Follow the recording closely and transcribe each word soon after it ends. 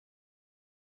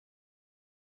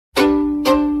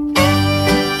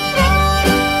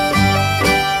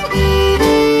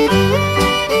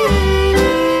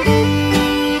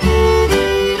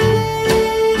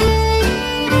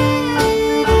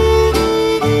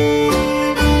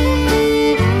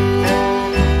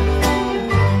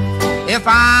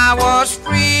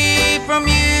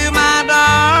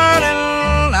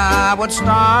would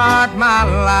start my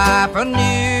life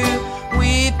anew.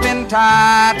 We've been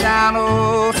tied down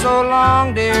oh so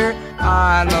long, dear,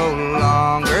 I no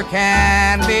longer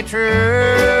can be true.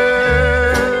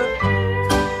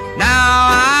 Now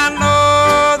I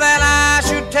know that I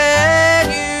should tell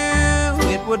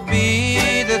you it would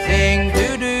be the thing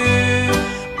to do,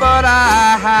 but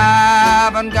I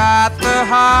haven't got the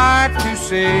heart to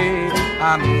say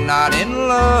I'm not in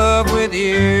love with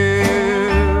you.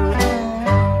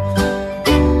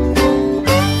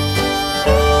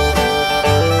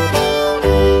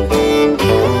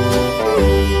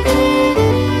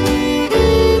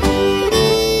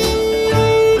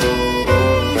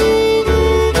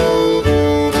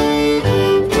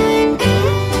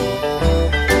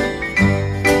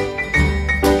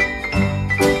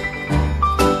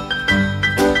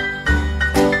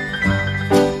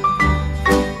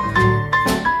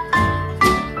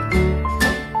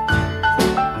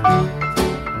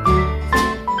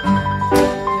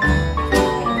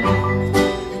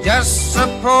 Just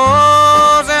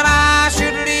suppose that I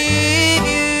should leave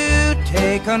you,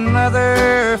 take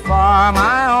another for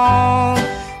my own.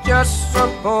 Just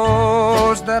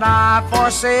suppose that I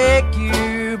forsake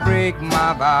you, break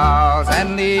my vows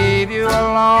and leave you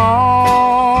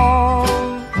alone.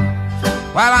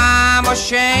 Well, I'm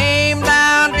ashamed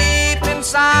down deep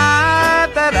inside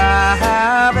that I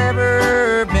have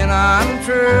ever been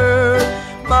untrue,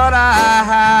 but I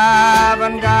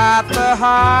haven't got the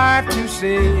heart to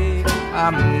say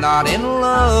I'm not in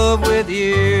love with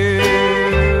you.